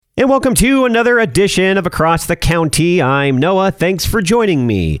And welcome to another edition of Across the County. I'm Noah. Thanks for joining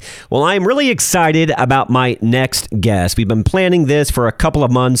me. Well, I'm really excited about my next guest. We've been planning this for a couple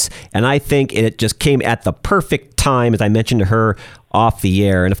of months, and I think it just came at the perfect time, as I mentioned to her off the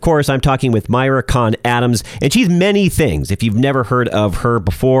air. And of course, I'm talking with MYRA KAHN Adams, and she's many things. If you've never heard of her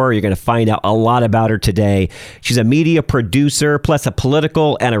before, you're going to find out a lot about her today. She's a media producer, plus a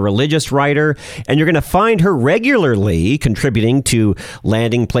political and a religious writer, and you're going to find her regularly contributing to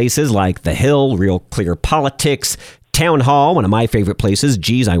landing places like The Hill, Real Clear Politics, Town Hall, one of my favorite places.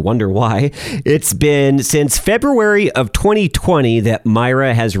 Geez, I wonder why. It's been since February of 2020 that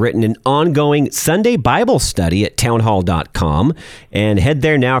MYRA has written an ongoing Sunday Bible study at townhall.com. And head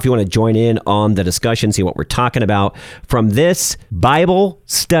there now if you want to join in on the discussion, see what we're talking about. From this Bible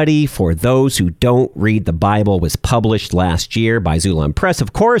study for those who don't read the Bible was published last year by Zulon Press,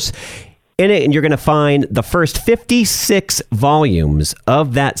 of course. In it, and you're going to find the first 56 volumes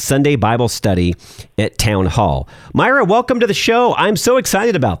of that Sunday Bible study at Town Hall. MYRA, welcome to the show. I'm so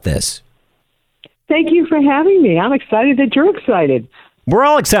excited about this. Thank you for having me. I'm excited that you're excited. We're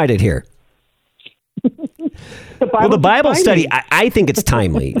all excited here. The Bible study, I think it's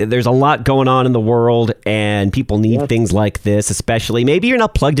timely. There's a lot going on in the world, and people need things like this, especially. Maybe you're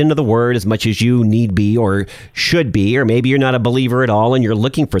not plugged into the Word as much as you need be or should be, or maybe you're not a believer at all, and you're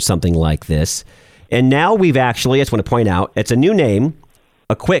looking for something like this. And now we've actually, I just want to point out, it's a new name,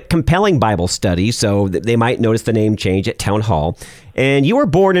 a quick, compelling Bible study, so they might notice the name change at Town Hall. And you were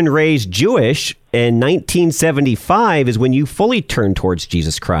born and raised Jewish, and 1975 is when you fully turned towards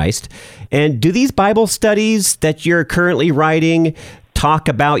Jesus Christ. And do these Bible studies that you're currently writing talk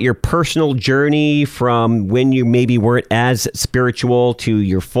about your personal journey from when you maybe weren't as spiritual to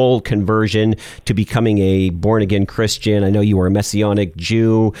your full conversion to becoming a born-again Christian? I know you were a Messianic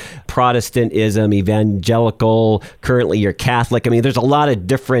Jew, Protestantism, evangelical, currently you're Catholic. I mean, there's a lot of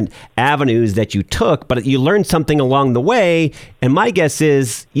different avenues that you took, but you learned something along the way, and my guess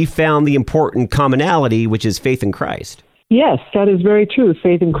is you found the important commonality, which is faith in Christ. Yes, that is very true.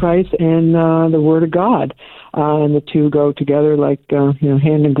 Faith in Christ and the Word of God. And the two go together like,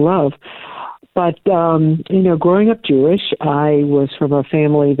 hand in glove. But, growing up Jewish, I was from a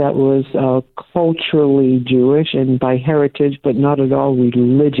family that was culturally Jewish and by heritage, but not at all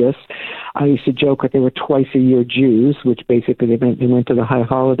religious. I used to joke that they were twice-a-year Jews, which basically they meant they went to the high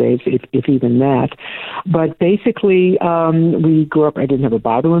holidays, if even that. But basically, we grew up, I didn't have a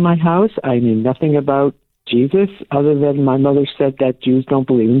Bible in my house. I knew nothing about Jesus, other than my mother said that Jews don't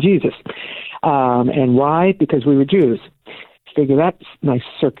believe in Jesus. And why? Because we were Jews. Figure that's a nice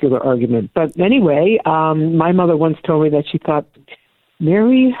circular argument. But anyway, my mother once told me that she thought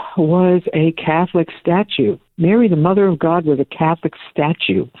Mary was a Catholic statue. Mary, the Mother of God, was a Catholic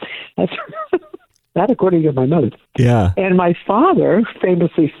statue. That's that according to my mother. Yeah. And my father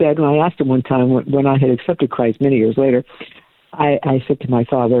famously said, when I asked him one time when I had accepted Christ many years later, I said to my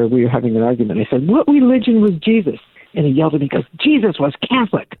father, we were having an argument. I said, what religion was Jesus? And he yelled at me, because Jesus was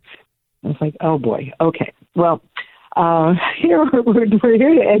Catholic. I was like, oh boy, okay. Well, we're here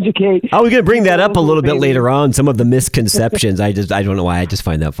to educate. I was going to bring that up a little bit later on, some of the misconceptions. I don't know why, I just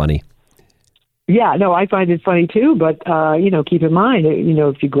find that funny. Yeah, no, I find it funny too, but, keep in mind,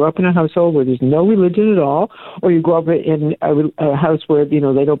 if you grow up in a household where there's no religion at all, or you grow up in a house where, they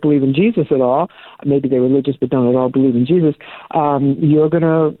don't believe in Jesus at all, maybe they're religious but don't at all believe in Jesus, you're going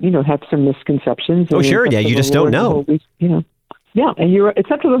to, have some misconceptions. Oh, sure, yeah, you just don't know. Yeah, and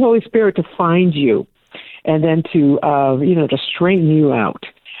it's up to the Holy Spirit to find you and then to, to straighten you out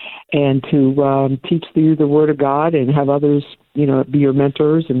and to teach you the Word of God and have others, be your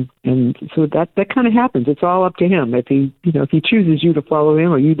mentors. And so that kind of happens. It's all up to Him. If he chooses you to follow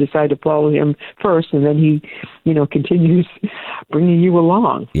Him, or you decide to follow Him first, and then He, continues bringing you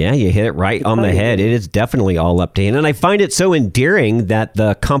along. Yeah, you hit it right on the head. It is definitely all up to Him. And I find it so endearing that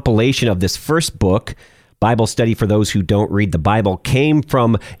the compilation of this first book, Bible Study for Those Who Don't Read the Bible, came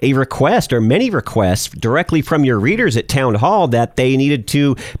from a request, or many requests, directly from your readers at Town Hall that they needed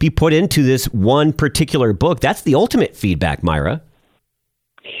to be put into this one particular book. That's the ultimate feedback, MYRA.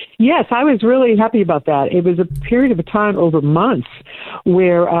 Yes, I was really happy about that. It was a period of time over months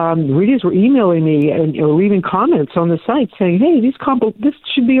where readers were emailing me and leaving comments on the site saying, hey, this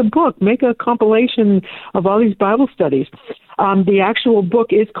should be a book. Make a compilation of all these Bible studies. The actual book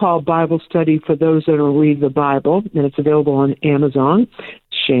is called Bible Study for Those That Don't Read the Bible, and it's available on Amazon.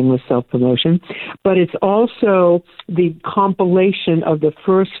 Shameless self-promotion. But it's also the compilation of the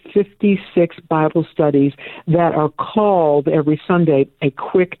first 56 Bible studies that are called every Sunday a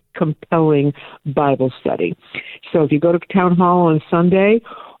quick, compelling Bible study. So if you go to Town Hall on Sunday,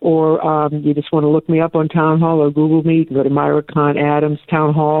 or you just want to look me up on Town Hall or Google me, you can go to MYRA KAHN Adams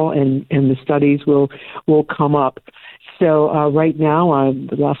Town Hall, and the studies will come up. So right now,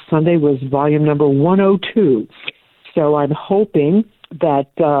 last Sunday was volume number 102. So I'm hoping that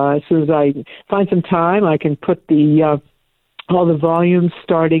as soon as I find some time, I can put all the volumes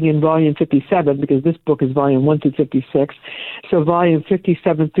starting in volume 57, because this book is volume 1 through 56. So volume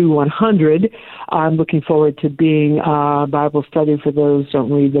 57 through 100, I'm looking forward to being Bible study for those who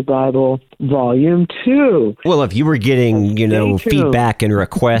don't read the Bible, volume 2. Well, if you were getting, feedback and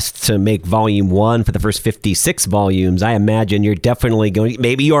requests to make volume 1 for the first 56 volumes, I imagine you're definitely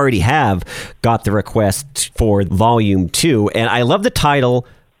maybe you already have got the request for volume 2. And I love the title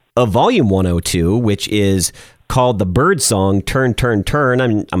of volume 102, which is called The Bird Song, Turn, Turn, Turn.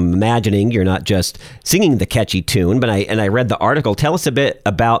 I'm imagining you're not just singing the catchy tune, but I read the article. Tell us a bit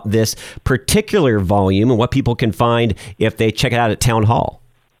about this particular volume and what people can find if they check it out at Town Hall.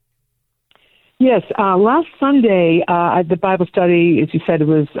 Yes, last Sunday, the Bible study, as you said, it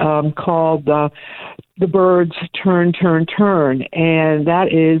was called The Birds Turn, Turn, Turn, and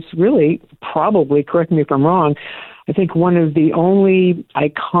that is really probably, correct me if I'm wrong, I think one of the only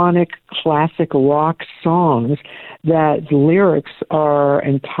iconic classic rock songs that lyrics are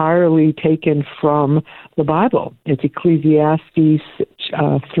entirely taken from the Bible. It's Ecclesiastes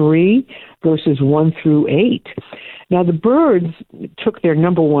 3, verses 1 through 8. Now, the Byrds took their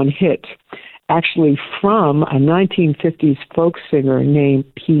number one hit actually from a 1950s folk singer named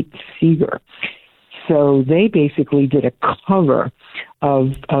Pete Seeger. So they basically did a cover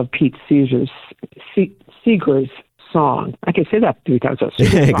of Pete Seeger's song. I can say that 3 times.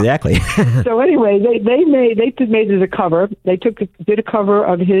 Exactly. So anyway, they made it a cover. They did a cover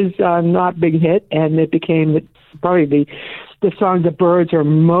of his not big hit, and it became probably the song the Byrds are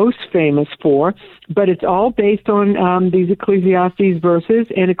most famous for. But it's all based on these Ecclesiastes verses,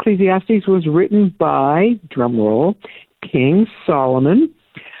 and Ecclesiastes was written by, drumroll, King Solomon,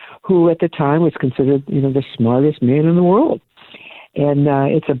 who at the time was considered the smartest man in the world. And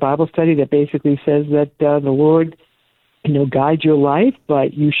it's a Bible study that basically says that the Lord guide your life,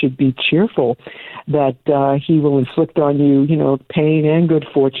 but you should be cheerful that he will inflict on you, pain and good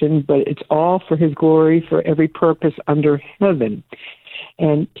fortune, but it's all for his glory, for every purpose under heaven.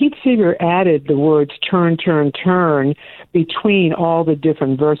 And Pete Seeger added the words turn, turn, turn between all the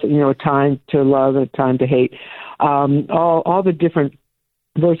different verses, a time to love, a time to hate, all the different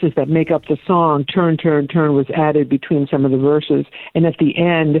verses that make up the song. Turn, turn, turn was added between some of the verses. And at the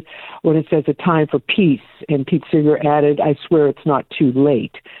end, when it says a time for peace, and Pete Seeger added, I swear it's not too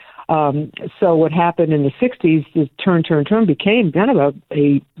late. So what happened in the 60s, the turn, turn, turn became kind of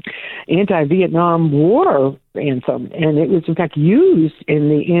a anti-Vietnam War anthem. And it was, in fact, used in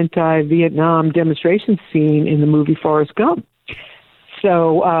the anti-Vietnam demonstration scene in the movie Forrest Gump.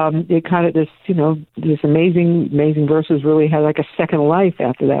 So it kind of this amazing verses really had like a second life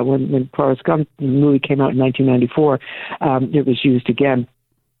after that. When Forrest Gump, the movie came out in 1994, it was used again.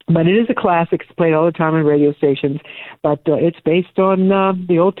 But it is a classic. It's played all the time on radio stations. But it's based on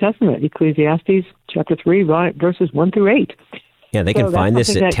the Old Testament, Ecclesiastes chapter 3, verses 1 through 8. Yeah, they can find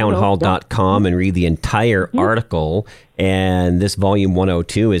this at townhall.com and read the entire article. And this volume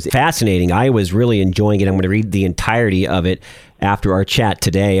 102 is fascinating. I was really enjoying it. I'm going to read the entirety of it after our chat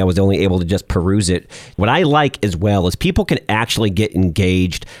today. I was only able to just peruse it. What I like as well is people can actually get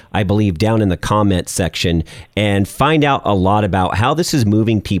engaged, I believe, down in the comments section and find out a lot about how this is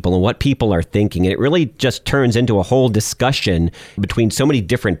moving people and what people are thinking. And it really just turns into a whole discussion between so many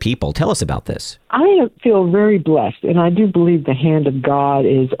different people. Tell us about this. I feel very blessed, and I do believe the hand of God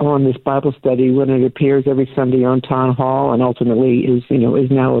is on this Bible study when it appears every Sunday on Town Hall, and ultimately is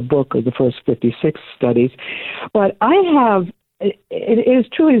now a book of the first 56 studies. But it is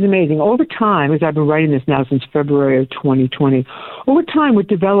truly amazing. Over time, as I've been writing this now since February of 2020, over time what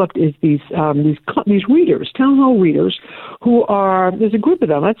developed is these readers, Town Hall readers, who are, there's a group of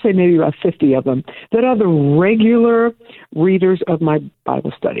them, I'd say maybe about 50 of them, that are the regular readers of my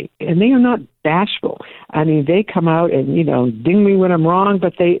Bible study. And they are not bashful. I mean, they come out and, ding me when I'm wrong,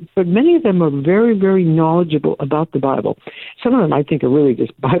 but many of them are very, very knowledgeable about the Bible. Some of them, I think, are really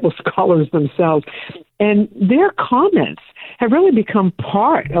just Bible scholars themselves. And their comments have really become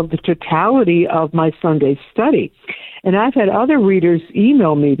part of the totality of my Sunday study. And I've had other readers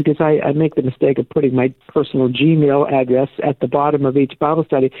email me, because I make the mistake of putting my personal Gmail address at the bottom of each Bible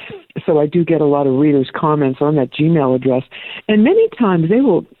study. So I do get a lot of readers' comments on that Gmail address. And many times they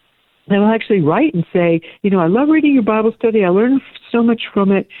will they'll actually write and say, I love reading your Bible study. I learned so much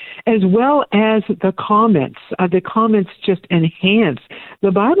from it, as well as the comments. The comments just enhance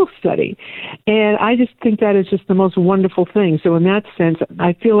the Bible study. And I just think that is just the most wonderful thing. So in that sense,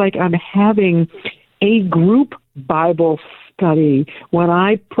 I feel like I'm having a group Bible study. When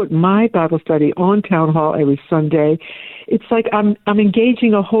I put my Bible study on Town Hall every Sunday, it's like I'm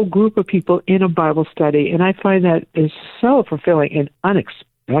engaging a whole group of people in a Bible study, and I find that is so fulfilling and unexpected.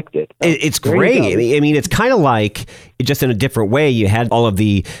 It's great. I mean, it's kind of like, just in a different way, you had all of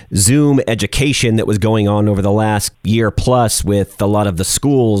the Zoom education that was going on over the last year plus with a lot of the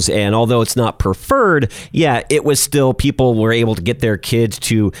schools. And although it's not preferred, it was still, people were able to get their kids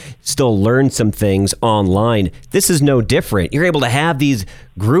to still learn some things online. This is no different. You're able to have these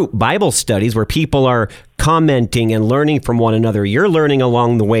group Bible studies where people are commenting and learning from one another. You're learning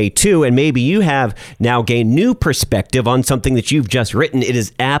along the way too, and maybe you have now gained new perspective on something that you've just written. It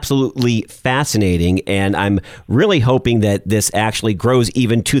is absolutely fascinating, and I'm really hoping that this actually grows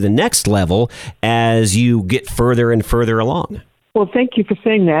even to the next level as you get further and further along. Well, thank you for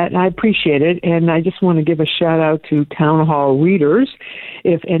saying that, and I appreciate it. And I just want to give a shout-out to Town Hall readers.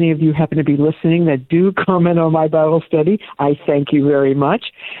 If any of you happen to be listening that do comment on my Bible study, I thank you very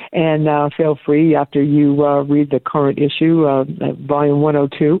much. And feel free, after you read the current issue, Volume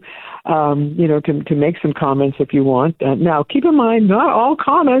 102, to make some comments if you want. Now, keep in mind, not all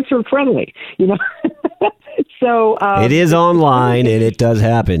comments are friendly, So it is online, and it does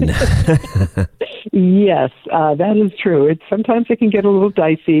happen. Yes, that is true. Sometimes it can get a little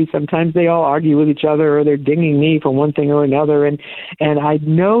dicey. Sometimes they all argue with each other, or they're dinging me for one thing or another. And I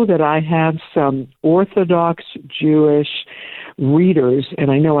know that I have some Orthodox Jewish readers,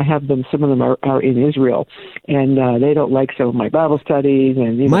 and I know I have them. Some of them are in Israel, and they don't like some of my Bible studies.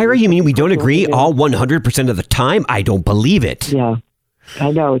 And Myra, you mean we don't agree all 100% of the time? I don't believe it. Yeah.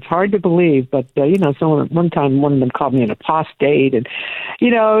 I know it's hard to believe, but one time one of them called me an apostate, and they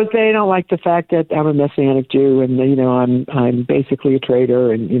don't like the fact that I'm a Messianic Jew, and I'm basically a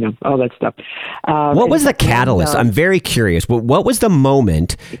traitor, and all that stuff. What was the catalyst? I'm very curious. What was the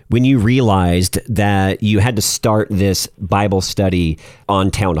moment when you realized that you had to start this Bible study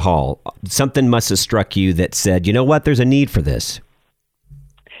on Town Hall? Something must have struck you that said, you know what, there's a need for this.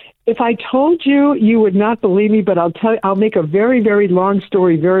 If I told you, you would not believe me, but I'll make a very, very long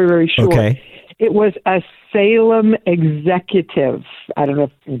story very, very short. Okay. It was a Salem executive. I don't know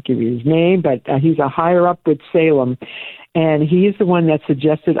if I can give you his name, but he's a higher up with Salem. And he's the one that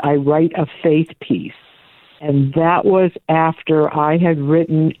suggested I write a faith piece. And that was after I had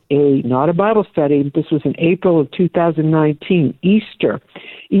written not a Bible study. This was in April of 2019, Easter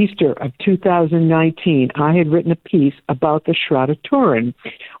of 2019. I had written a piece about the Shroud of Turin,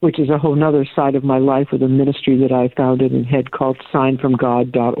 which is a whole other side of my life with a ministry that I founded and had called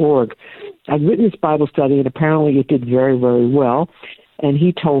signfromgod.org. I'd written this Bible study, and apparently it did very, very well. And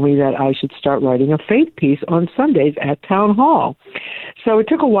he told me that I should start writing a faith piece on Sundays at Town Hall. So it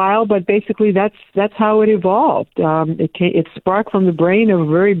took a while, but basically that's how it evolved. It sparked from the brain of a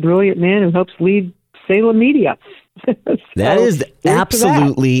very brilliant man who helps lead Salem Media. That is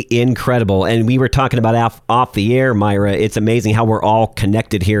absolutely incredible. And we were talking about off the air, Myra. It's amazing how we're all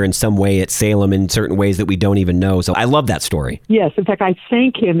connected here in some way at Salem in certain ways that we don't even know. So I love that story. Yes. In fact, I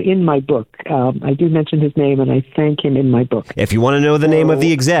thank him in my book. I do mention his name, and I thank him in my book. If you want to know the name of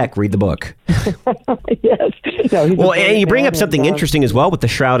the exec, read the book. Yes. No, well, and you bring up something interesting as well with the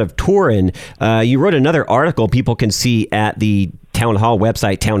Shroud of Turin. You wrote another article people can see at the Town Hall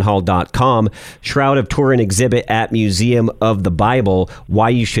website, townhall.com, Shroud of Turin exhibit at Museum of the Bible, why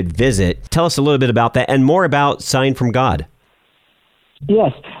you should visit. Tell us a little bit about that and more about Sign from God.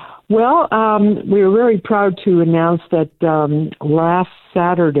 Yes. Well, we were very proud to announce that last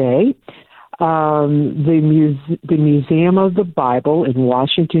Saturday, the Museum of the Bible in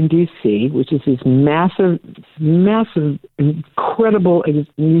Washington, D.C., which is this massive, incredible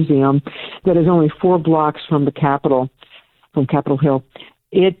museum that is only 4 blocks from the Capitol, from Capitol Hill.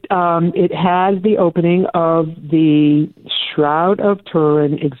 It has the opening of the Shroud of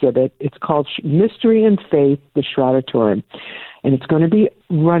Turin exhibit. It's called Mystery and Faith, the Shroud of Turin. And it's going to be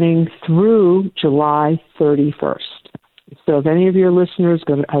running through July 31st. So if any of your listeners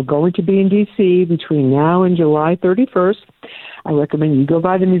are going to be in D.C. between now and July 31st, I recommend you go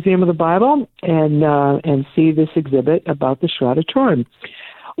by the Museum of the Bible and see this exhibit about the Shroud of Turin.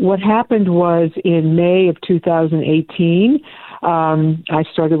 What happened was in May of 2018, I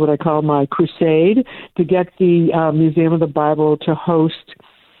started what I call my crusade to get the Museum of the Bible to host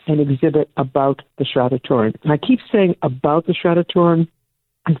an exhibit about the Shroud of Turin. And I keep saying about the Shroud of Turin.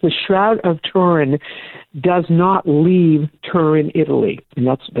 The Shroud of Turin does not leave Turin, Italy, and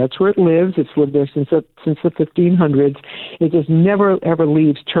that's where it lives. It's lived there since the 1500s. It just never ever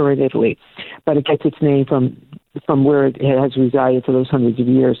leaves Turin, Italy, but it gets its name from where it has resided for those hundreds of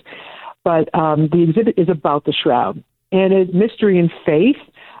years. But the exhibit is about the shroud, and it's mystery and faith.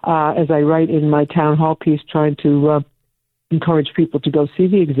 As I write in my town hall piece, trying to encourage people to go see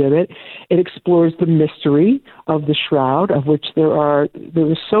the exhibit. It explores the mystery of the shroud, of which there are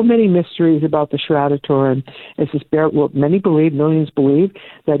so many mysteries about the Shroud of Turin. Many believe, millions believe,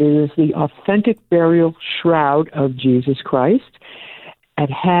 that it is the authentic burial shroud of Jesus Christ. It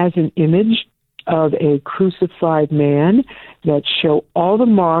has an image of a crucified man that show all the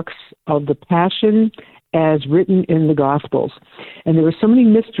marks of the passion as written in the Gospels. And there are so many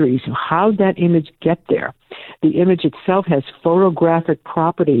mysteries. How did that image get there? The image itself has photographic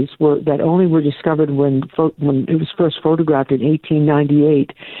properties that only were discovered when it was first photographed in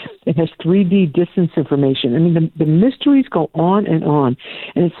 1898. It has 3D distance information. I mean, the mysteries go on. And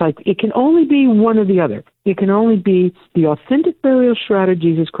it's like, it can only be one or the other. It can only be the authentic burial shroud of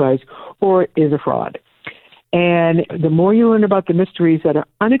Jesus Christ, or it is a fraud. And the more you learn about the mysteries that are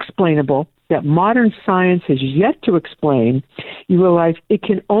unexplainable, that modern science has yet to explain, you realize it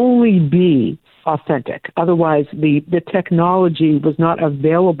can only be authentic. Otherwise, the technology was not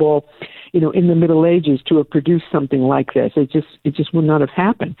available, in the Middle Ages to have produced something like this. It just would not have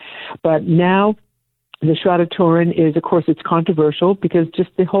happened. But now, the Shroud of Turin is, of course, it's controversial because just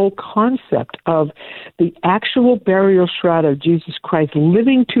the whole concept of the actual burial shroud of Jesus Christ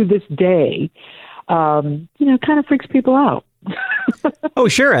living to this day, kind of freaks people out. Oh,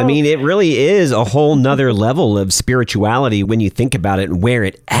 sure. I mean, it really is a whole nother level of spirituality when you think about it and where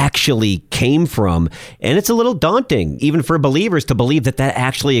it actually came from. And it's a little daunting, even for believers, to believe that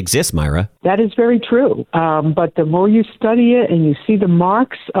actually exists, Myra. That is very true. But the more you study it and you see the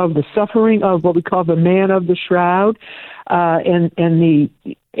marks of the suffering of what we call the man of the shroud, and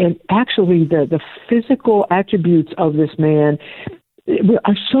actually the physical attributes of this man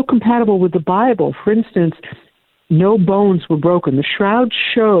are so compatible with the Bible. For instance, no bones were broken. The shroud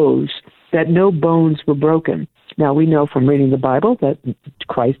shows that no bones were broken. Now, we know from reading the Bible that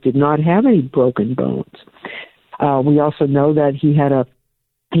Christ did not have any broken bones. We also know that he had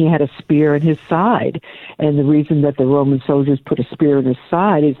a spear in his side, and the reason that the Roman soldiers put a spear in his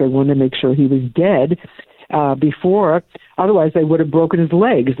side is they wanted to make sure he was dead before. Otherwise, they would have broken his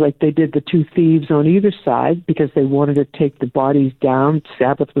legs like they did the two thieves on either side, because they wanted to take the bodies down.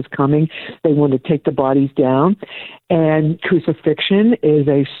 Sabbath was coming. They wanted to take the bodies down. And crucifixion is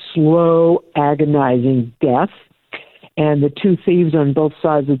a slow, agonizing death. And the two thieves on both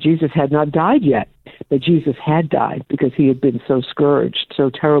sides of Jesus had not died yet. But Jesus had died because he had been so scourged, so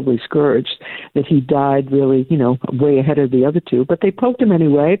terribly scourged, that he died really, way ahead of the other two. But they poked him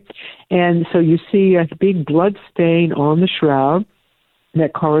anyway. And so you see a big blood stain on the shroud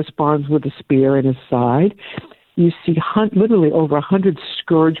that corresponds with the spear in his side. You see literally over 100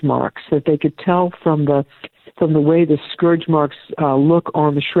 scourge marks that they could tell from the way the scourge marks look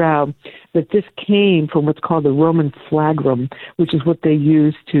on the shroud, that this came from what's called the Roman flagrum, which is what they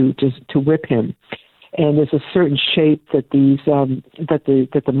used to whip him. And there's a certain shape that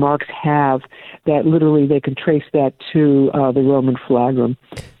that the marks have that literally they can trace that to the Roman flagrum.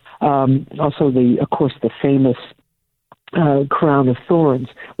 Also, of course, the famous crown of thorns.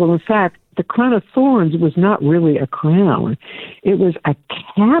 Well, in fact, the crown of thorns was not really a crown. It was a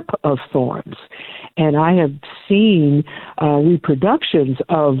cap of thorns. And I have seen reproductions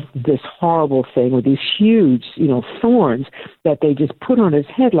of this horrible thing with these huge, thorns that they just put on his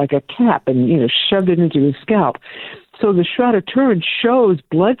head like a cap and, shoved it into his scalp. So the Shroud of Turin shows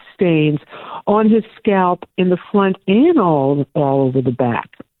blood stains on his scalp in the front and all over the back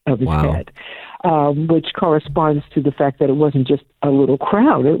of his head. Which corresponds to the fact that it wasn't just a little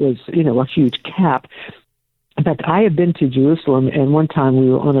crown. It was, a huge cap. In fact, I have been to Jerusalem, and one time we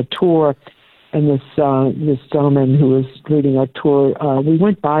were on a tour, and this gentleman who was leading our tour, we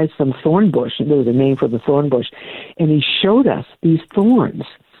went by some thorn bush, and there was a name for the thorn bush, and he showed us these thorns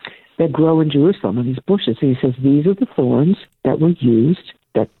that grow in Jerusalem, and these bushes. And he says, these are the thorns that were used,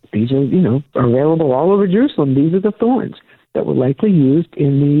 that these are, available all over Jerusalem. These are the thorns that were likely used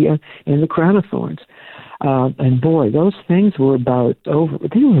in the crown of thorns. And boy, those things were they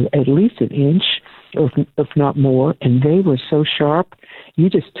were at least an inch, if not more, and they were so sharp. you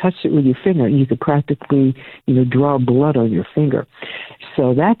just touched it with your finger, and you could practically, draw blood on your finger.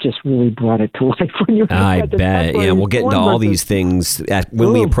 So that just really brought it to life when you. I bet. Yeah, we'll get into all these things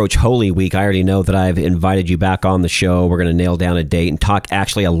when we approach Holy Week. I already know that I've invited you back on the show. We're going to nail down a date and talk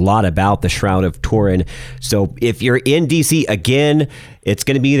actually a lot about the Shroud of Turin. So if you're in DC again, it's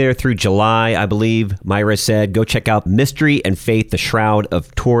going to be there through July, I believe. MYRA said, go check out Mystery and Faith, the Shroud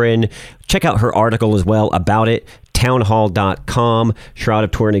of Turin. Check out her article as well about it. townhall.com, Shroud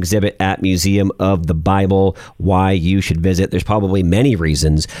of Turin exhibit at Museum of the Bible, why you should visit. There's probably many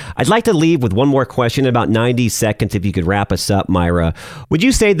reasons. I'd like to leave with one more question in about 90 seconds if you could wrap us up, MYRA. Would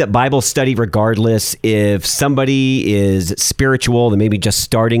you say that Bible study, regardless if somebody is spiritual and maybe just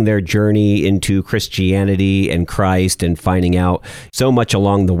starting their journey into Christianity and Christ and finding out so much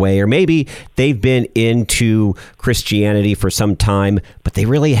along the way, or maybe they've been into Christianity for some time, but they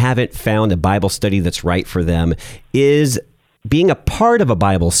really haven't found a Bible study that's right for them, is being a part of a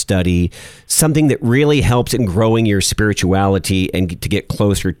Bible study something that really helps in growing your spirituality and to get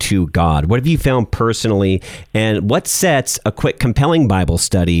closer to God? What have you found personally, and what sets a quick, compelling Bible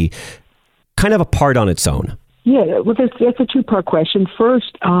study kind of apart on its own? Yeah, well, that's a two-part question.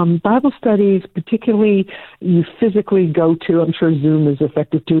 First, Bible studies, particularly you physically go to, I'm sure Zoom is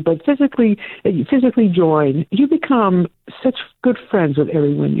effective too, but you physically join, you become such good friends with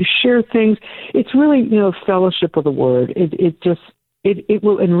everyone. You share things. It's really, fellowship of the Word. It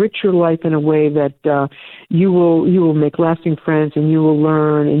will enrich your life in a way that you will make lasting friends, and you will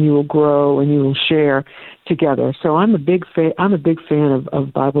learn, and you will grow, and you will share together. So I'm a big fan. I'm a big fan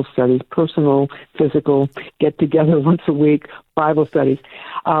of Bible studies, personal, physical, get together once a week Bible studies.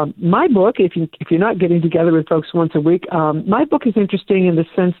 My book, if you're not getting together with folks once a week, my book is interesting in the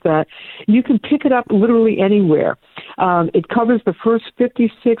sense that you can pick it up literally anywhere. It covers the first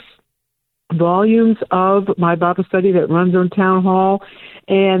 56 volumes of my Bible study that runs on Town Hall,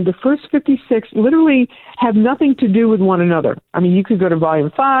 and the first 56 literally have nothing to do with one another. I mean, you could go to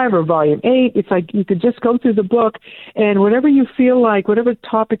volume 5 or volume 8. It's like you could just go through the book, and whatever you feel like, whatever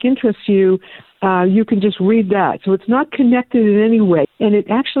topic interests you, you can just read that. So it's not connected in any way, and it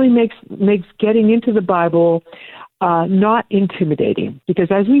actually makes getting into the Bible not intimidating,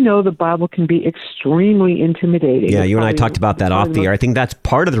 because as we know, the Bible can be extremely intimidating. Yeah, you and I talked about that off the air. I think that's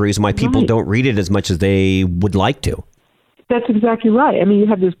part of the reason why people don't read it as much as they would like to. That's exactly right. I mean, you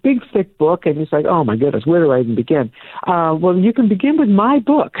have this big, thick book, and it's like, oh my goodness, where do I even begin? Well, you can begin with my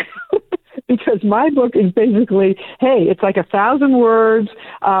book. Because my book is basically, hey, it's like 1,000 words.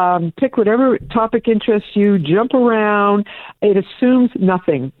 Pick whatever topic interests you, jump around. It assumes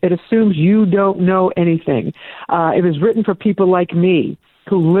nothing. It assumes you don't know anything. It was written for people like me,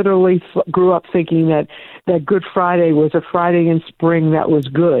 who literally grew up thinking that Good Friday was a Friday in spring that was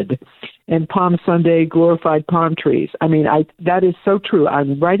good, and Palm Sunday glorified palm trees. I mean, that is so true.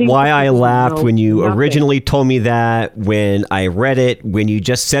 I'm writing. Why I laughed when you originally told me that, when I read it, when you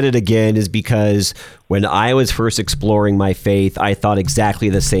just said it again, is because when I was first exploring my faith, I thought exactly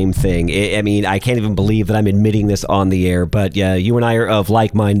the same thing. I mean, I can't even believe that I'm admitting this on the air, but yeah, you and I are of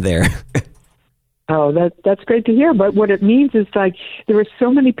like mind there. Oh, that's great to hear. But what it means is, like, there are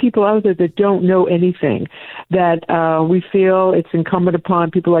so many people out there that don't know anything, that we feel it's incumbent upon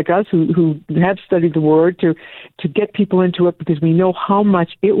people like us who have studied the Word to get people into it, because we know how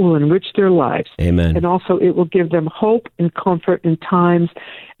much it will enrich their lives. Amen. And also it will give them hope and comfort in times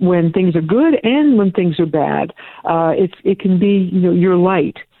when things are good and when things are bad. It can be, your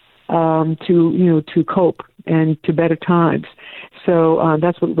light to cope and to better times. So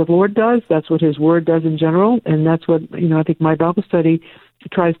that's what the Lord does. That's what His Word does in general, and that's what I think my Bible study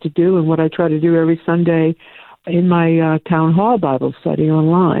tries to do, and what I try to do every Sunday in my Town Hall Bible study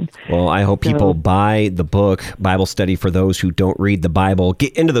online. Well, I hope people buy the book, Bible Study for Those Who Don't Read the Bible,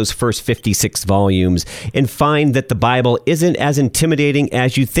 get into those first 56 volumes, and find that the Bible isn't as intimidating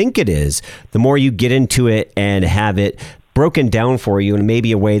as you think it is. The more you get into it and have it broken down for you in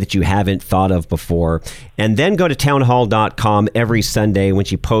maybe a way that you haven't thought of before. And then go to townhall.com every Sunday when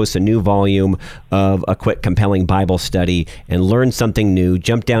she posts a new volume of a quick, compelling Bible study, and learn something new.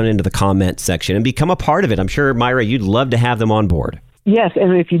 Jump down into the comment section and become a part of it. I'm sure, MYRA, you'd love to have them on board. Yes,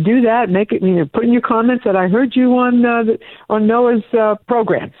 and if you do that, make it, put in your comments that I heard you on Noah's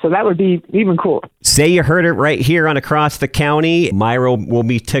program. So that would be even cooler. Say you heard it right here on Across the County. Myra will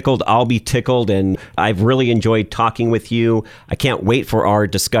be tickled. I'll be tickled. And I've really enjoyed talking with you. I can't wait for our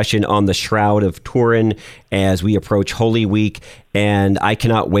discussion on the Shroud of Turin as we approach Holy Week. And I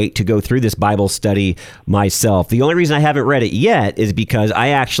cannot wait to go through this Bible study myself. The only reason I haven't read it yet is because I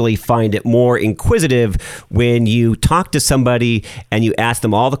actually find it more inquisitive when you talk to somebody and you ask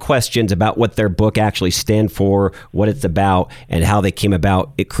them all the questions about what their book actually stands for, what it's about, and how they came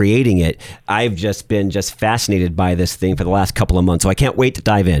about creating it. I've just been fascinated by this thing for the last couple of months, so I can't wait to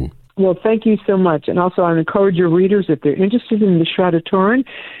dive in. Well, thank you so much. And also, I encourage your readers, if they're interested in the Shroud of Turin,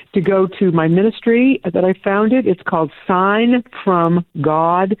 to go to my ministry that I founded. It's called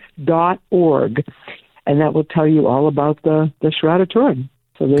signfromgod.org. And that will tell you all about the Shroud of Turin.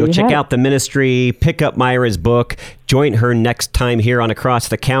 So go check out the ministry, pick up Myra's book, join her next time here on Across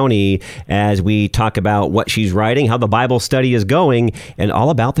the County as we talk about what she's writing, how the Bible study is going, and all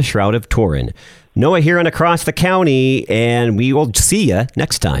about the Shroud of Turin. Noah here on Across the County, and we will see you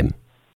next time.